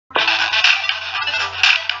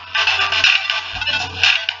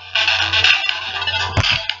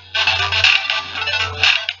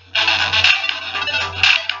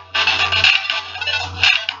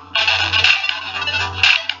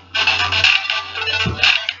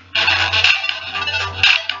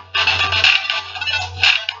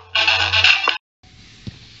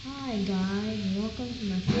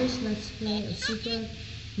play of Super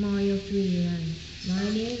Mario 3D Land. My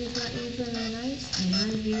name is Nice, and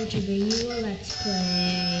I'm here to bring you a Let's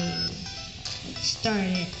Play. Let's start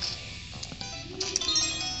it.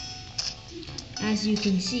 As you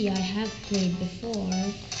can see, I have played before,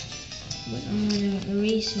 but I'm going to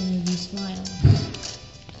erase one of these files.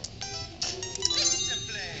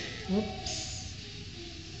 Oops.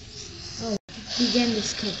 Oh, begin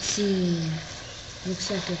this cutscene.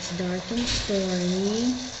 Looks like it's dark and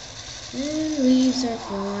stormy, and leaves are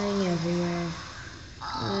flying everywhere.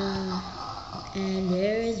 And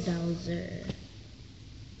there is Bowser.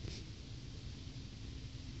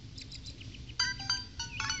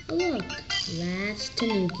 Oh look, that's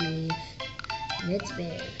Tanuki Leaf. And it's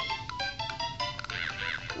Bear.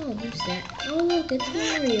 Oh, who's that? Oh look, it's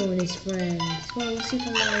Mario and his friends from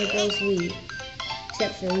Super Mario Bros. Wii.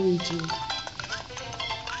 Except for Luigi.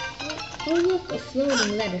 Oh look, a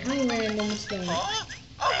floating letter. How random is that?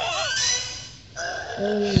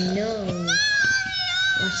 Oh no.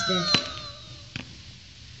 Watch this.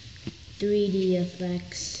 3D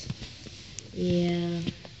effects. Yeah.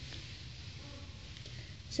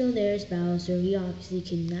 So there's Bowser. We obviously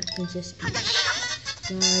kidnapped Princess Peach.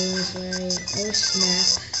 Mario's wearing oh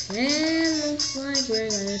snap. And looks like we're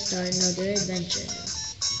gonna start another adventure.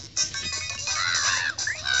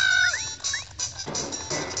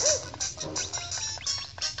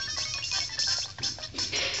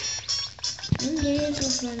 And here's my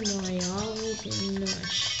friend Mario, always in the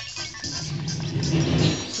rush.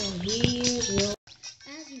 So here's Will.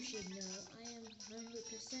 As you should know, I am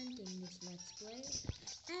 100%ing this Let's Play,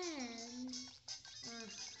 and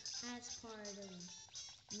as part of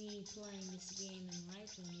me playing this game and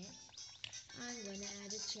liking it, I'm going to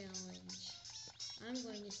add a challenge. I'm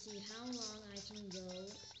going to see how long I can go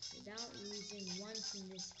without losing once in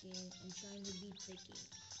this game and trying to beat the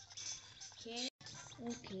game.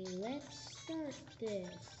 Okay, let's start this.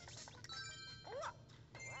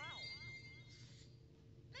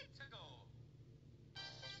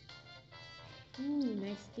 Ooh,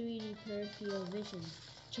 nice 3D peripheral vision.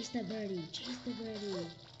 Chase the birdie, chase the birdie.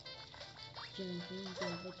 Jumping,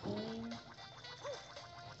 jumping.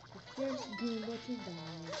 The first Goomba to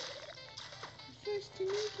die. The first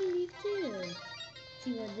Tanuki Leaf too. Let's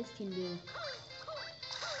see what this can do.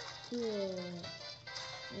 Cool.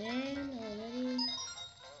 And already.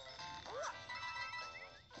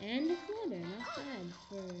 And a flutter, not bad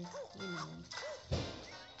for, you know.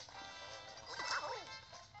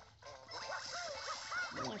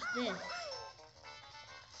 Watch this.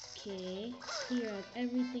 Okay, clear out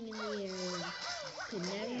everything in the area. Could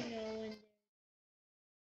never know when.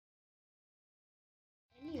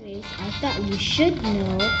 Anyways, I thought you should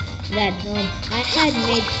know that I had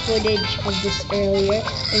made footage of this earlier,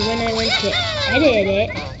 and when I went to edit it,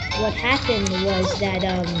 what happened was that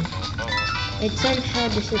it somehow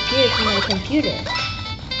disappeared from my computer.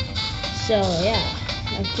 So yeah,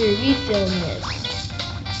 I have to refilm this.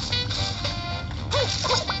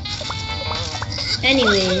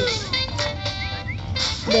 Anyways,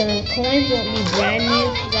 the coins won't be brand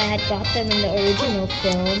new because I had got them in the original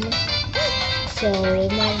film, so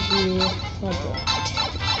it might be like that.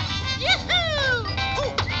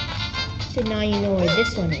 So now you know where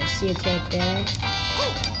this one is. See, it's right there.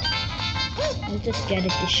 I'll just get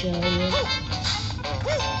it to show you.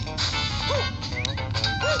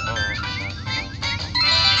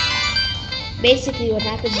 Basically what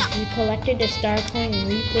happens is you collected a star coin and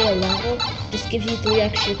replay a level, just gives you 3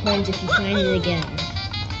 extra coins if you find it again.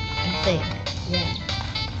 I think, yeah.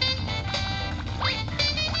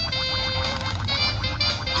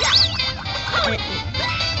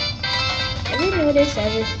 Ever notice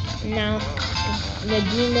now the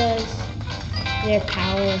Goombas, their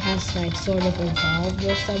power has like sort of evolved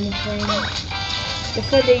or something?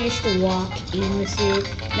 Before they used to walk aimlessly,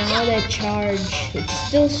 now they charge. It's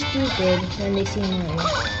still stupid when they see Mario.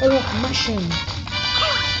 Oh look, mushroom!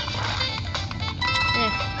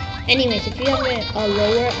 Yeah. Anyways, if you have a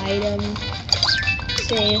lower item,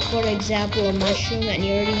 say for example a mushroom, and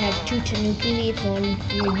you already have 2 Tanuki Leaf, one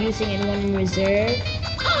you're using and one in reserve,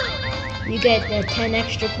 you get 10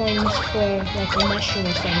 extra coins for like a mushroom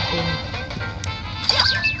or something.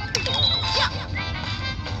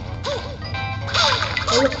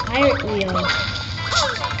 Oh look, pirate wheel.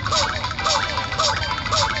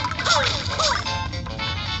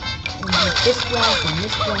 And this block, and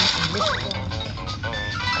this block, and this block.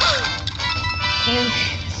 And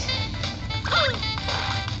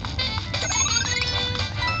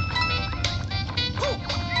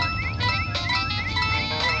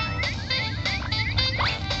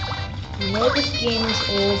know this game is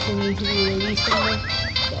old for me to be releasing it,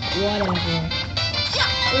 but whatever.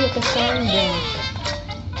 Oh, look, a song block.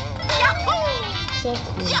 So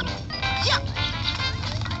cool.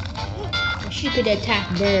 Wish you could attack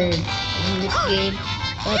birds in this game,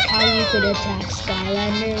 like how you could attack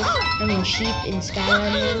Skylanders. I mean sheep in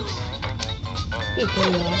Skylanders. Be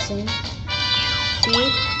pretty awesome.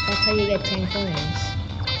 See? That's how you get 10 coins.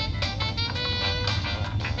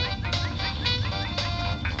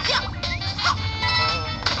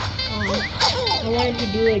 I wanted to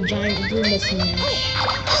do a giant Goomba smash.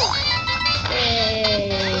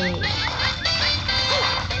 Yay!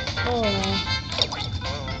 Oh well.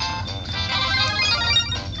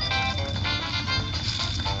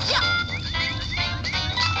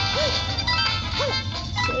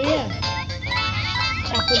 So yeah,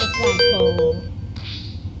 back to the flagpole.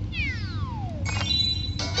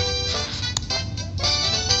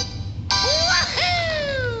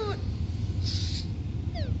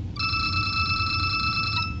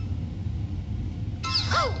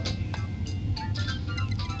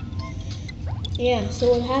 Yeah, so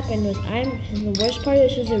what happened was the worst part,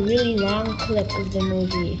 this was a really long clip of the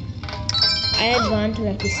movie. I had gone to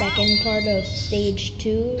like the second part of stage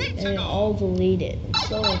 2 and it all deleted. I'm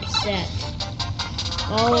so upset.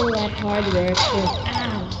 All that hard work and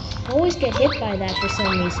ow! I always get hit by that for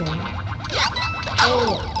some reason.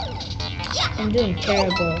 Oh, I'm doing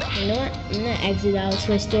terrible. You know what? I'm gonna exit out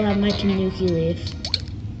so I still have my Tanuki leaf.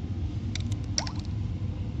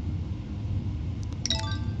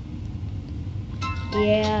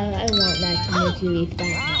 Yeah, I want that Tanuki leaf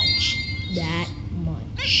that much. That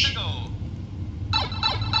much.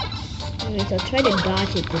 Anyways, I'll try to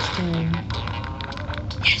dodge it this time.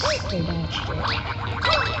 Yes, I dodged it.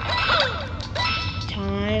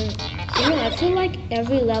 Time. You know, I feel like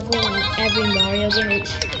every level in every Mario game is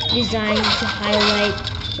designed to highlight,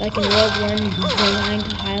 like in World 1, designed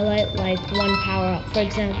to highlight like one power-up. For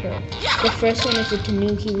example, the first one is the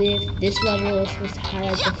Tanuki leaf. This level is supposed to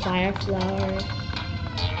highlight the Fire Flower.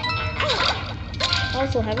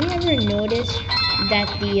 Also, have you ever noticed that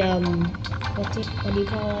the what do you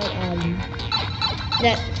call it?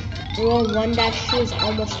 That World 1-2 is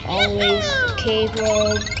almost always a cave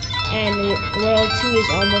world, and World 2 is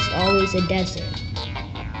almost always a desert.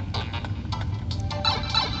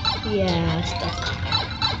 Yeah, stuff like that.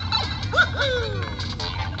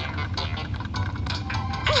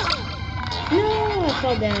 No, I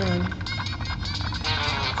fell down.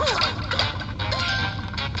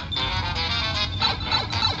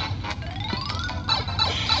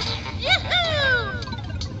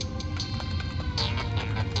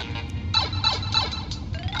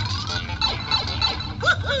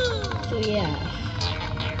 So yeah.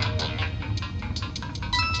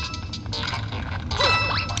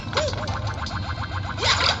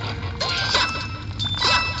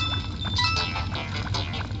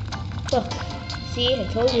 Look, see, I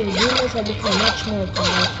told you the Goombas have become much more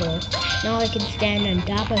powerful. Now I can stand on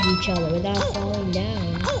top of each other without falling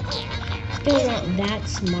down. Still not that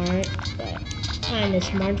smart, but kinda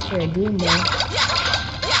smart for a Goomba.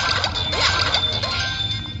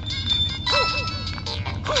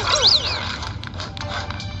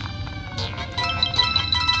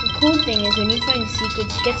 The cool thing is when you find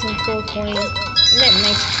secrets, you get some cool coins, and that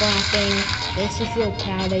nice clapping makes you feel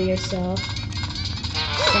proud of yourself.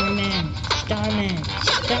 Starman, Starman,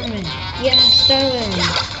 Starman, yeah, Starman.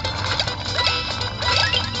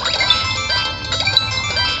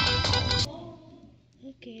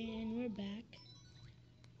 Okay, and we're back.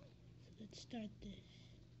 So let's start this.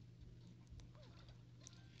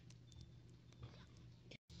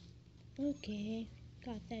 Okay,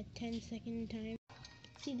 got that 10-second time.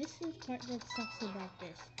 See, this is the part that sucks about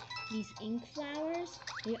this. These ink flowers,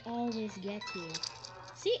 they always get you.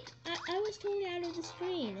 See, I was totally out of the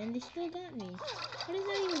screen, and they still got me. How does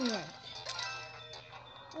that even work?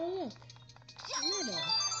 Oh, look. Medal.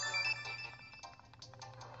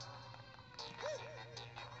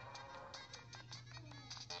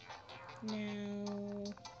 Now,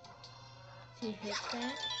 to hit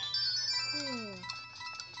that. Cool.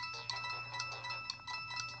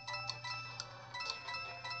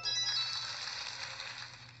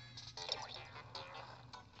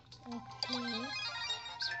 Okay.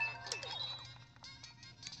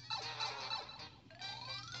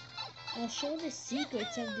 I'll show the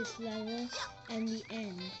secrets of this level and the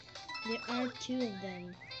end. There are 2 of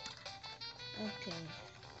them. Okay.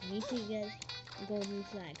 Need to get a golden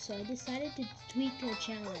flag. So I decided to tweak the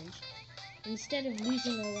challenge. Instead of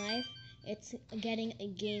losing a life, it's getting a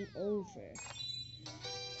game over.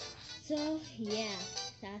 So yeah,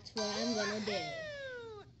 that's what I'm gonna do.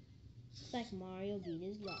 It's like Mario beat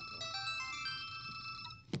his level.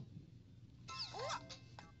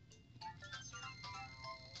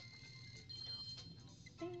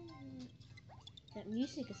 That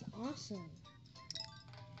music is awesome.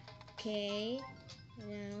 Okay,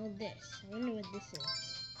 now this. I wonder what this is.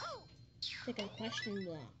 It's like a question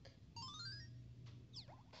block.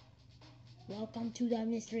 Welcome to the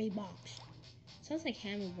mystery box. Sounds like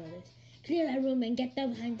Hammer Brothers. Clear that room and get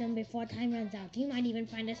them behind them before time runs out. You might even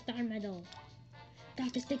find a star medal.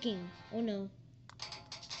 Clock is ticking. Oh no.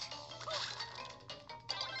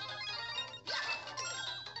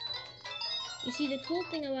 You see, the cool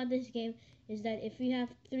thing about this game is that if you have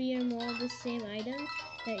 3 or more of the same item,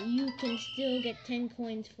 that you can still get 10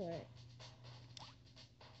 coins for it.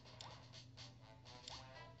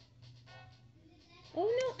 Oh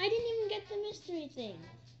no, I didn't even get the mystery thing.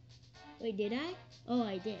 Wait, did I? Oh,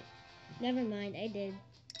 I did. Never mind, I did.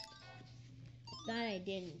 Thought I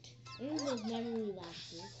didn't. One of those memory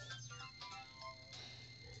lapses.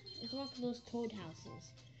 It's one of those Toad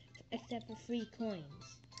houses, except for free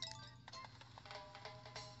coins.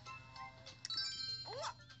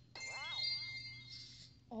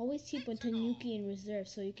 Always keep a Tanuki in reserve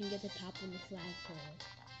so you can get the top of the flagpole.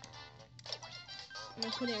 I'm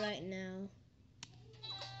gonna put it right now.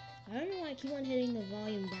 I don't know why I keep on hitting the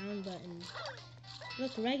volume down button.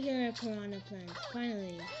 Look, regular piranha plants.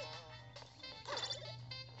 Finally.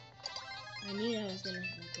 I knew that was gonna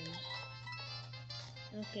happen.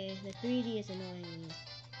 Okay, the 3D is annoying me.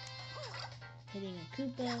 Hitting a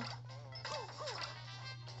Koopa.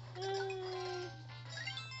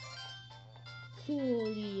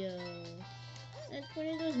 Coolio. That's one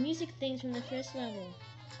of those music things from the first level.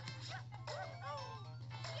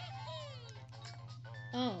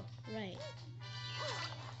 Oh, right.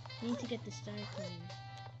 Need to get the star coin.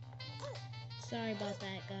 Sorry about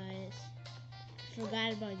that, guys.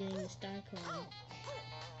 Forgot about getting the star coin.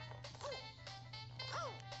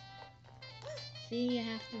 See, you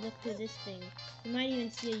have to look through this thing. You might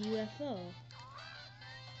even see a UFO.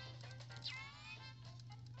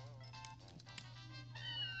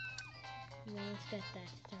 Now let's get that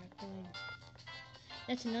star coin.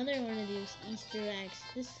 That's another one of those Easter eggs.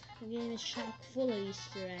 This game is chock full of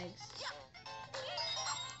Easter eggs.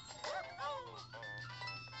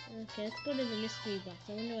 Okay, let's go to the mystery box.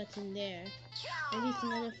 I wonder what's in there. Maybe it's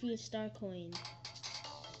another free star coin.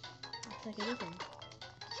 Looks like it isn't.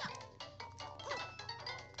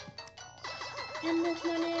 Endless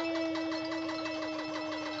money!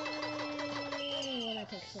 Well, that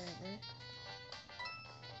takes forever.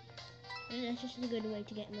 And that's just a good way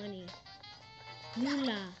to get money.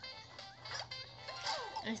 Moolah,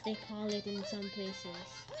 as they call it in some places.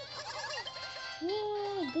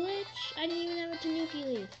 Whoa, glitch! I didn't even have a Tanuki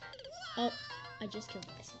leaf. Oh, I just killed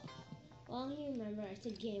myself. Well, you remember I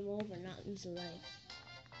said game over, not lose a life.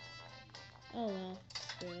 Oh well,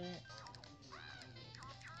 screw it.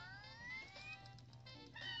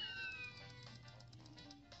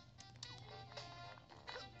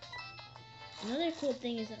 Another cool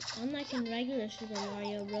thing is that unlike in regular Super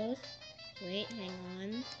Mario Bros. Wait, hang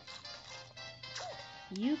on.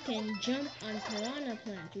 You can jump on piranha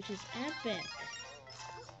plants, which is epic.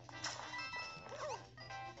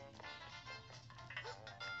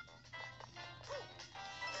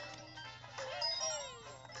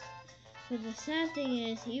 But the sad thing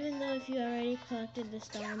is, even though if you already collected the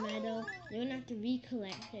star medal, you don't have to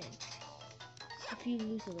recollect it if you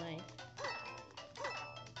lose a life.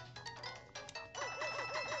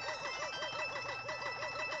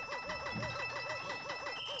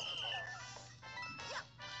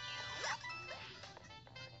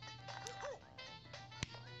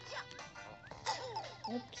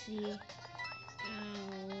 Oopsie.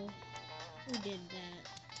 Ow. Who did that?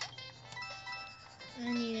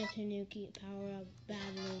 I need a Tanuki power up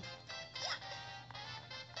badly.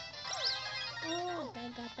 Oh, I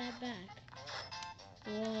got that back.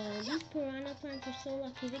 Whoa, these piranha plants are so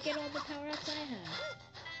lucky. They get all the power ups I have.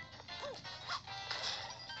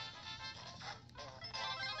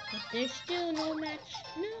 But there's still no match.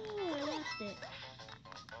 No, I lost it.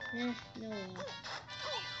 No well.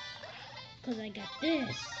 Cause I got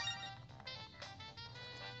this.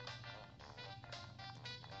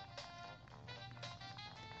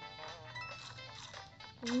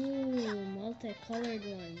 Ooh, multicolored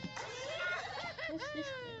one. What's this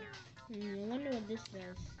thing? I wonder what this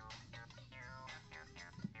does.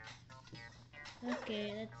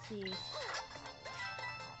 Okay, let's see.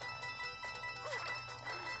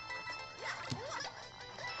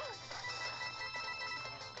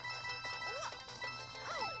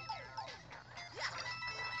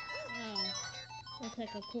 Wow, looks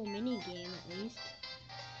like a cool mini game at least.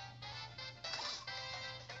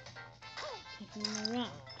 Kicking the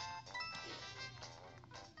rock.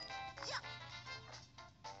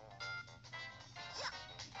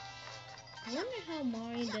 I wonder how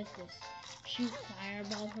Mario does this. Shoot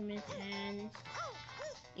fireball from his hands.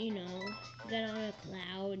 You know, get on a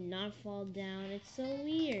cloud, not fall down. It's so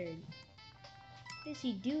weird. How does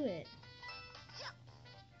he do it?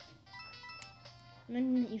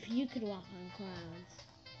 Imagine if you could walk on clouds.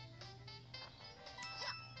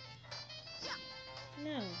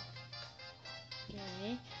 No.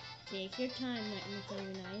 Okay. Take your time, Lightning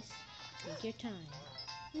Flavor Nice. Take your time.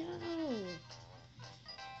 No!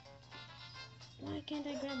 Why can't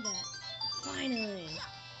I grab that? Finally!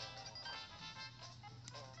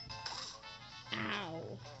 Ow!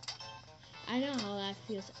 I know how that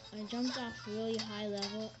feels. I jumped off really high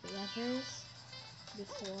levels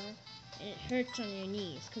before, and it hurts on your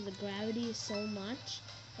knees because the gravity is so much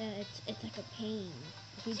that it's like a pain.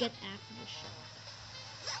 If you get aftershock.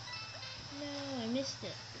 No, I missed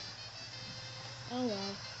it. Oh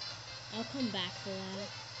well. I'll come back for that.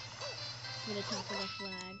 For the top of the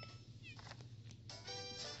flag.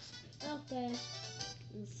 Okay.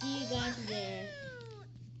 We'll see you guys there.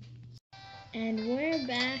 And we're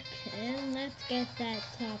back, and let's get that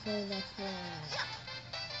top of the flag.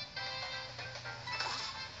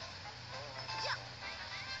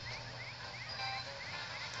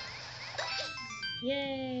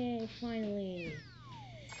 Yay, finally.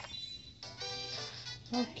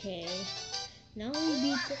 Okay. Now we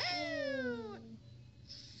beat the... Oh.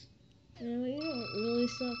 And you know what really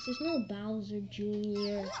sucks? There's no Bowser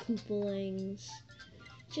Jr., Koopalings.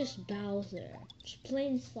 Just Bowser. Just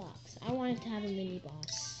plain sucks. I wanted to have a mini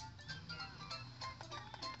boss.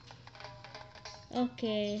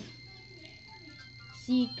 Okay.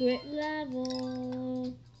 Secret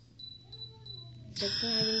level. I've been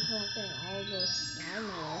collecting all those star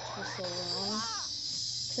medals for so long.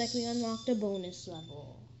 Looks like we unlocked a bonus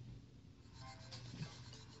level.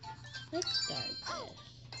 Let's start this.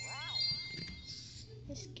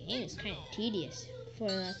 This game is kind of tedious. For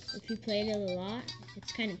if you played it a lot,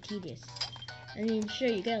 it's kind of tedious. I mean, sure,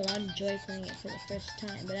 you get a lot of joy playing it for the first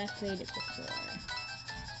time, but I've played it before.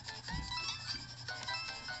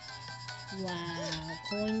 Wow,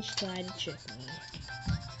 coins try to trick me.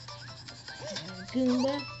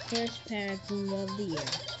 Goomba, first Paragoomba of the year.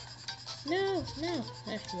 No,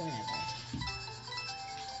 that's whatever.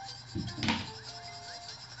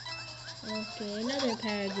 Okay, another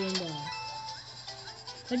Paragoomba.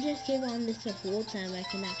 If I just keep on this the whole time, I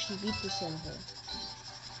can actually beat this level.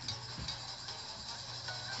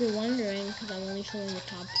 If you're wondering, because I'm only showing the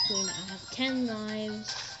top screen, I have 10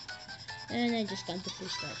 lives, and I just got the free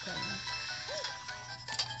start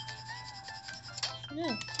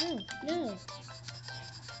playing. No.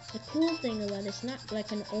 The cool thing about it's not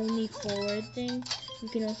like an only forward thing. You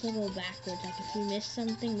can also go backwards, like if you miss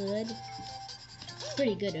something good. It's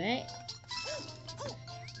pretty good, right?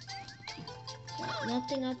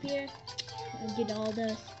 Nothing up here. I did all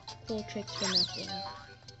the cool tricks for nothing.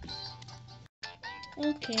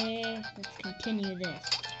 Okay, let's continue this.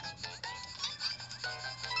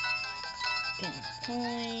 Get a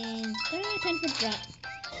coin. Time for drop.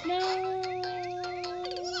 No!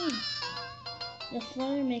 The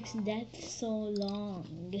floor makes death so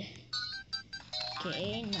long.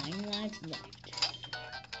 Okay, 9 lives left.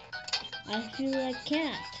 I feel like a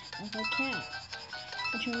cat.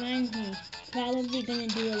 Which reminds me, probably gonna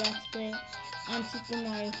do a Let's Play on Super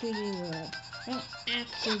Mario 3D World. Not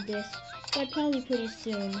after this, but probably pretty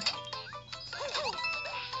soon.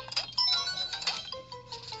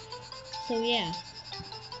 So yeah.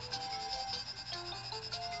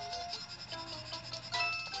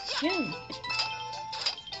 Jump!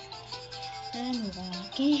 I'm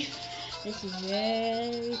walking. This is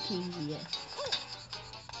very tedious.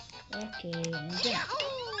 Okay, and jump.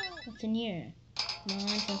 What's in here? Come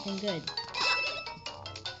on, something good.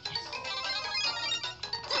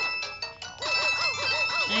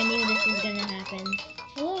 I knew this was gonna happen.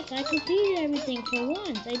 Look, I completed everything for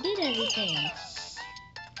once. I did everything.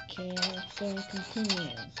 Okay, let's go and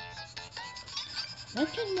continue. Why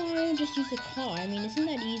can't Mario just use a car? I mean, isn't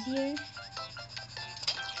that easier?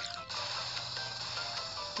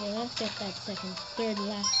 Okay, let's get that third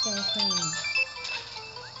last star coin.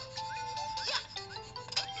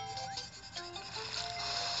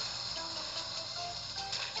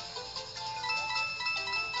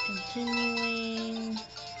 Continuing.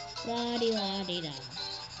 La-di-la-di-da.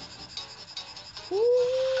 Woo!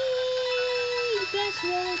 Best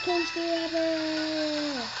roller coaster ever!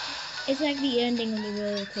 It's like the ending of the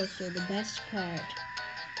roller coaster, the best part.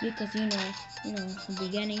 Because, you know, the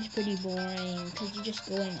beginning's pretty boring because you're just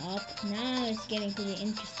going up. Now it's getting to the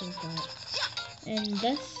interesting part. And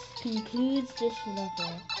thus concludes this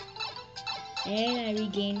level. And I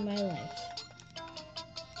regained my life.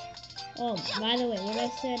 Oh, by the way, what I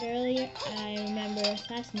said earlier, I remember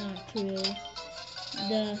that's not true.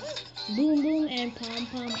 The Boom Boom and Pom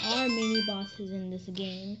Pom are mini bosses in this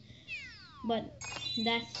game, but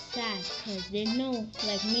that's sad because there's no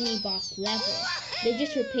like mini boss level. They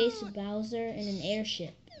just replaced Bowser in an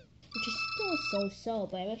airship, which is still so-so,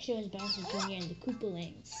 but I wish it was Bowser Jr. and the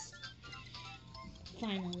Koopalings.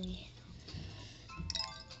 Finally.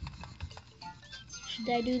 Should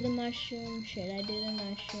I do the mushroom? Should I do the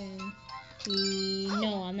mushroom?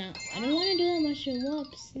 No, I'm not. I don't want to do the mushroom.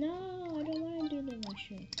 Whoops. No, I don't want to do the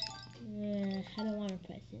mushroom. I don't want a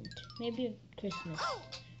present. Maybe Christmas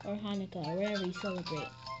or Hanukkah or wherever you celebrate.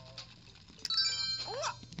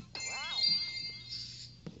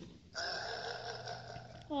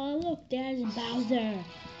 Oh, look, there's Bowser.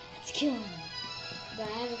 Let's kill him. But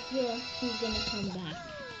I have a feeling he's gonna come back.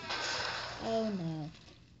 Oh no.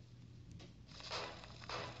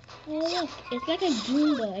 Oh look, it's like a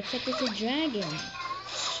Goomba, except it's a dragon.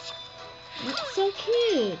 It's so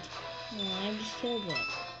cute. Oh, I just killed it.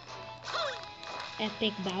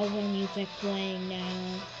 Epic Bowser music playing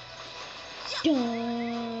now.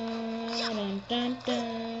 Dun dun dun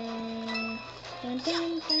dun dun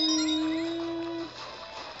dun dun.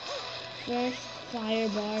 First fire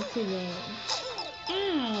bar today.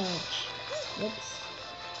 Ouch! Whoops.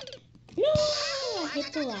 No! I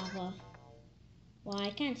hit the lava. Well,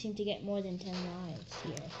 I can't seem to get more than 10 lives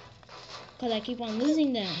here. Because I keep on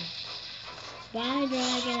losing them. Bye, dragon.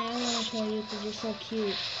 I don't want to kill you because you're so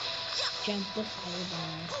cute. Jump the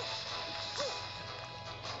fireball.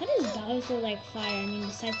 How does Bowser like fire? I mean,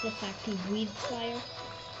 besides the fact he breathes fire.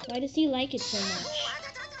 Why does he like it so much?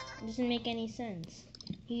 It doesn't make any sense.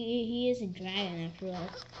 He is a dragon after all.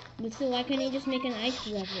 But still, why can't he just make an ice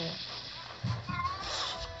level?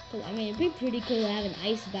 Cause, I mean, it'd be pretty cool to have an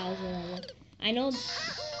ice Bowser level. I know.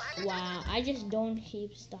 Wow, I just don't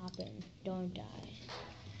keep stopping. Don't die.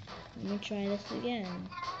 Let me try this again.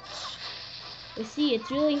 You see,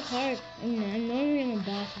 it's really hard. I'm normally a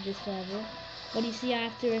boss at this level. But you see, I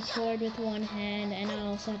have to record with one hand and I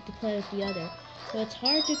also have to play with the other. So it's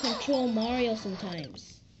hard to control Mario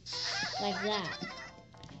sometimes. Like that.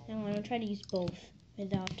 Now I'm gonna try to use both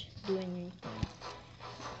without doing anything.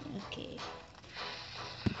 Okay.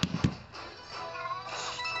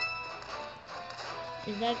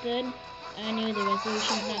 Is that good? I knew the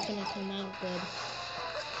resolution's not gonna come out good.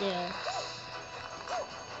 Still.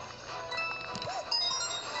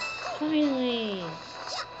 Finally!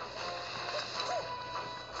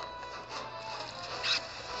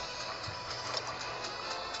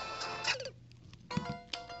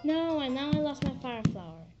 No, and now I lost my fire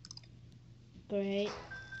flower. Great.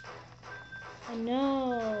 Oh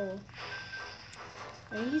no!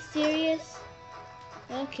 Are you serious?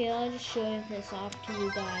 Okay, I'll just show this off to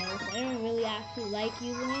you guys. I don't really actually like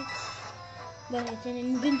using it, but it's an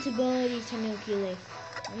invincibility Tanuki Leaf.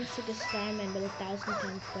 I'm just like a Starman, but 1,000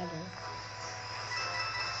 times better.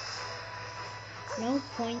 No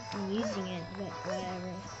point in using it, but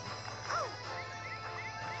whatever.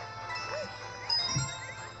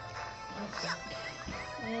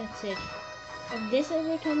 That's it. If this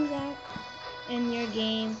ever comes out in your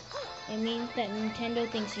game, it means that Nintendo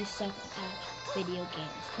thinks you suck at video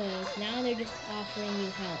games, because now they're just offering you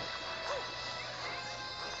help.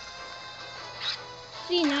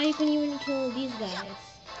 See, now you can even kill these guys.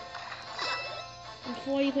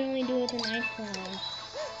 Before you could only do it with an ice cloud.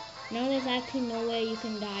 Now there's actually no way you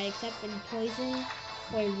can die except in poison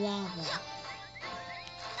or lava.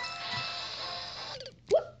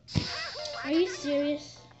 Whoop! Are you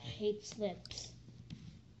serious? I hate slips.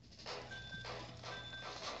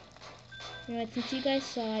 You know what, since you guys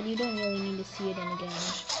saw it, you don't really need to see it in again.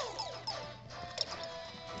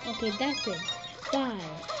 Okay, that's it. Bye.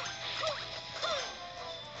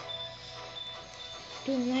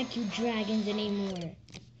 Don't like you dragons anymore.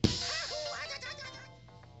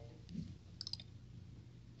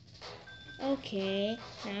 Okay,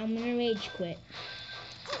 now I'm gonna rage quit.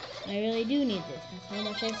 I really do need this. That's how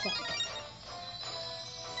much I suck.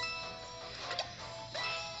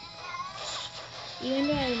 Even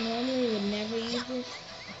though I normally would never use this,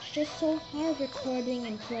 it's just so hard recording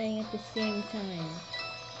and playing at the same time.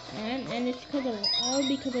 And it's all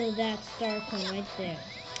because of that star coin right there.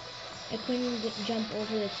 I couldn't jump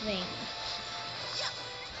over the thing.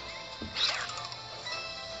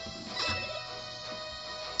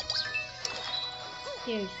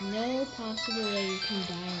 There's no possible way you can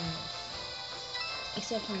die on this.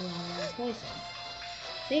 Except from lava or poison.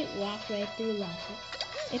 They walk right through lava.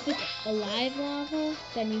 If it's alive lava,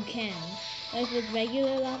 then you can. But if it's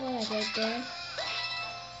regular lava, like right there,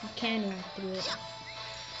 you can walk through it.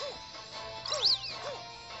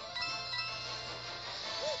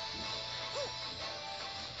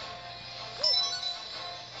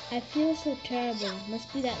 I feel so terrible.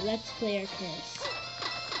 Must be that Let's Player curse.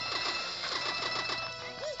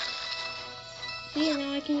 See,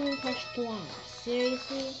 now I can even push Thwomp.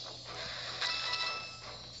 Seriously?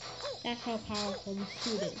 That's how powerful this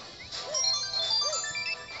suit is.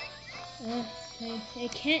 I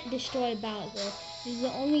can't destroy Bowser. This is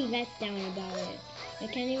the only letdown about it. I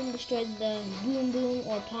can't even destroy the Boom Boom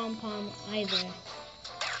or Pom Pom either.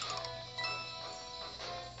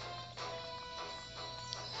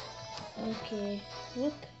 Okay,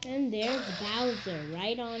 look, and there's Bowser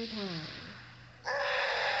right on time.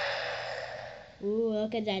 Ooh,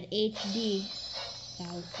 look at that HD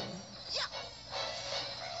Bowser.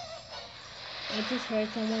 I just heard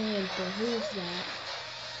someone whimper. Who's that?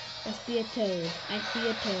 Must be a Toad. I see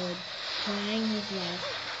a Toad trying his life.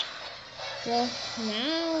 Well,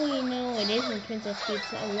 now we know it isn't Princess Peach,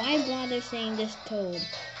 so why bother saying this Toad?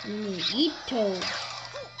 You mean eat Toad,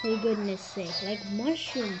 for goodness sake. Like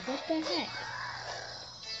mushrooms, what the heck?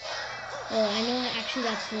 Oh, I know actually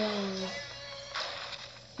that's wrong.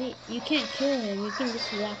 See, you can't kill him, you can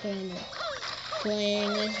just walk around him. Playing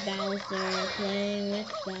with Bowser, playing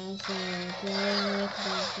with Bowser, playing with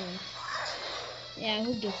Bowser. Yeah,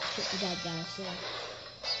 who gives a shit about Bowser?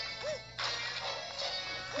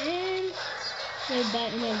 And the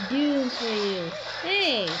button of doom for you.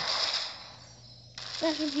 Hey!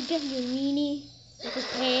 That's what you get, you meanie. With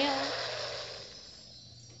a tail.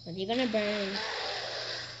 But you're gonna burn.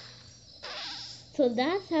 So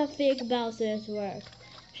that's how fake Bowsers work.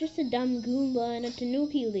 Just a dumb Goomba and a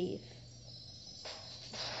Tanuki leaf.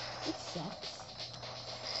 It sucks.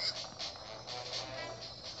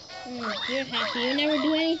 You're happy. You never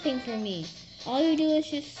do anything for me. All you do is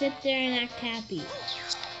just sit there and act happy.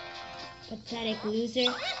 Pathetic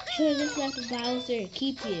loser. Should have just left Bowser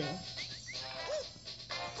keep you.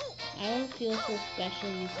 I don't feel so special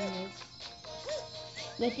using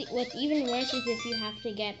this. What's even worse is if you have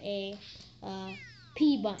to get a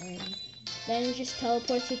P button. Then it just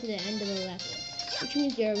teleports you to the end of the level. Which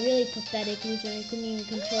means you're a really pathetic loser and you couldn't even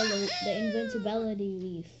control the invincibility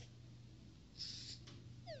leaf.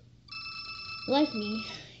 Like me.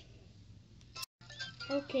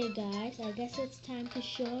 Okay guys, I guess it's time to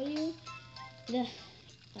show you the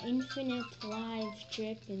infinite live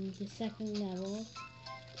trick in the second level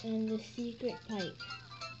and the secret pipe.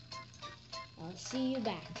 I'll see you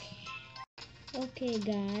back. Okay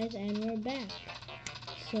guys, and we're back.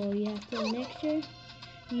 So you have to make sure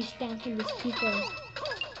you stomp in this people.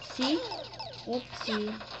 See?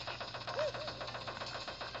 Oopsie.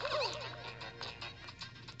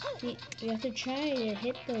 See, you have to try to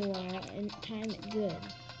hit the wall and time it good.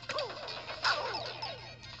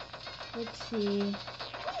 Let's see.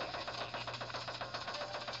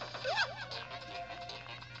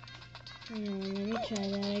 Hang on, let me try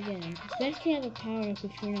that again. It's best to have a power up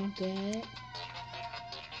if you're not good at it.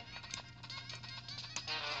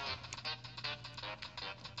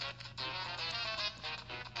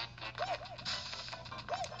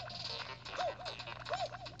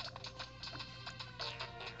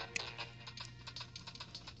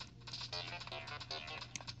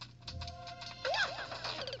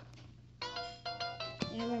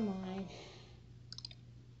 Never mind.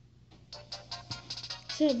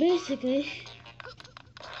 So basically,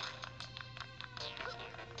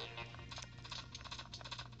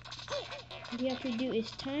 what you have to do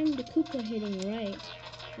is time the Koopa hitting right,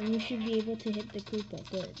 and you should be able to hit the Koopa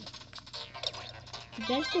good. It's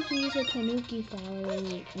best if you use a Tanuki flower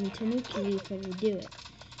and Tanuki leaf when you do it.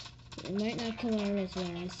 It might not come out as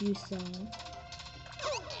well as you saw.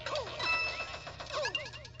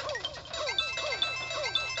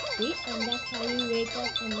 See? And that's how you wake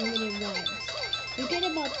up unlimited lives. You get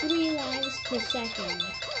about 3 lives per second.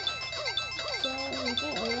 So you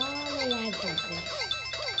get a lot of lives like this.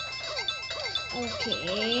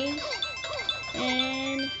 Okay.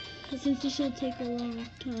 And since this will take a long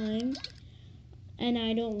time, and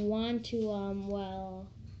I don't want to,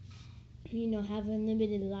 have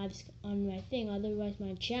unlimited lives on my thing, otherwise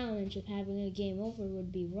my challenge of having a game over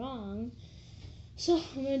would be wrong. So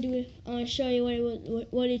I'm gonna do it. I'm gonna show you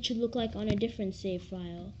what it should look like on a different save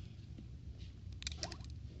file.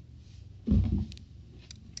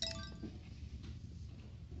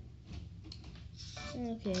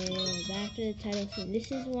 Okay, back to the title screen.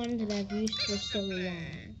 This is one that I've used for so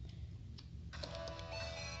long.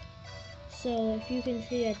 So if you can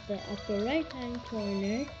see at the upper right hand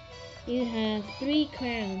corner, you have 3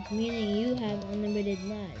 crowns, meaning you have unlimited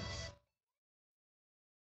lives.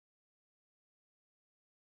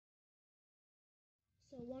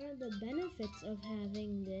 So one of the benefits of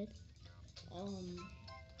having this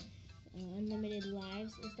unlimited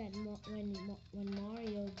lives is that when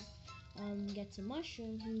Mario gets a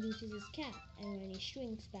mushroom, he loses his cap, and when he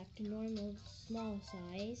shrinks back to normal small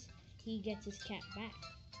size, he gets his cap back.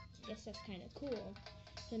 I guess that's kind of cool.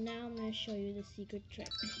 So now I'm going to show you the secret trick.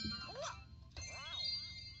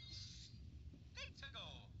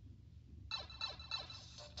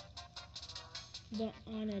 But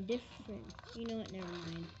on a different, you know what, never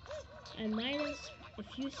mind. I might have, if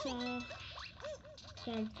you saw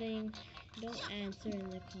something, don't answer in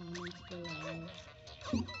the comments below.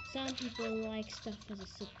 Some people like stuff as a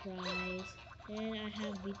surprise, and I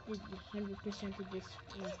have beat 100% of this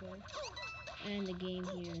level and the game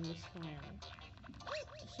here in this file.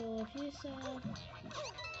 So if you saw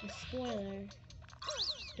a spoiler,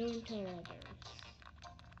 don't tell others.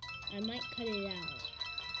 I might cut it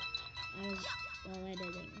out while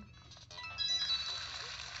editing.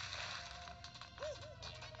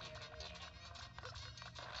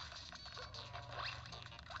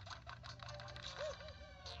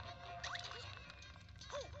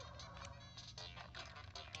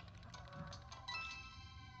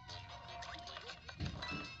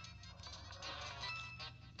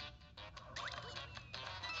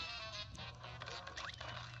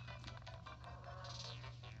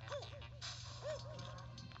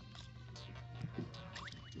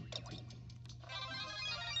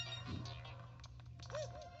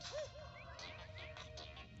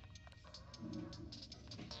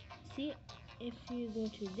 See, if you go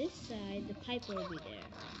to this side, the pipe will be there.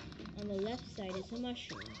 On the left side is a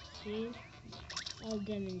mushroom. See? I'll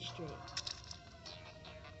demonstrate.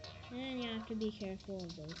 And you have to be careful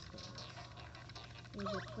of those things. A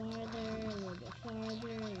little bit farther, a little bit farther,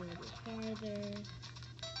 a little bit farther.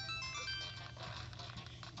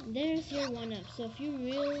 There's your 1-up. So if you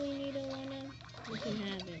really need a 1-up, you can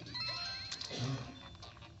have it.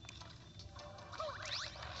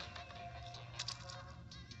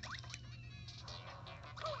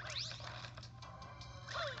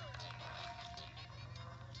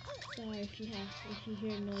 Sorry if you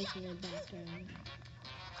hear noise in the background.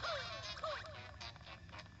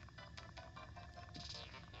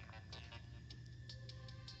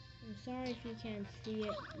 I'm sorry if you can't see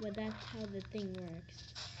it, but that's how the thing works.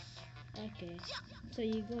 Okay, so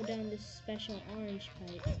you go down this special orange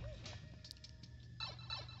pipe.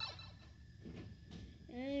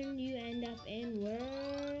 And you end up in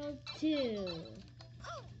World 2.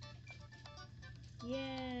 Yeah.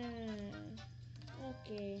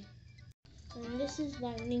 Okay. And this is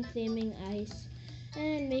Lightning Flaming Ice.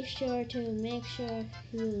 And make sure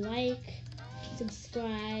you like,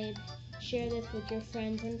 subscribe, share this with your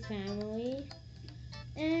friends and family.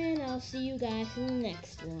 And I'll see you guys in the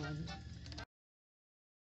next one.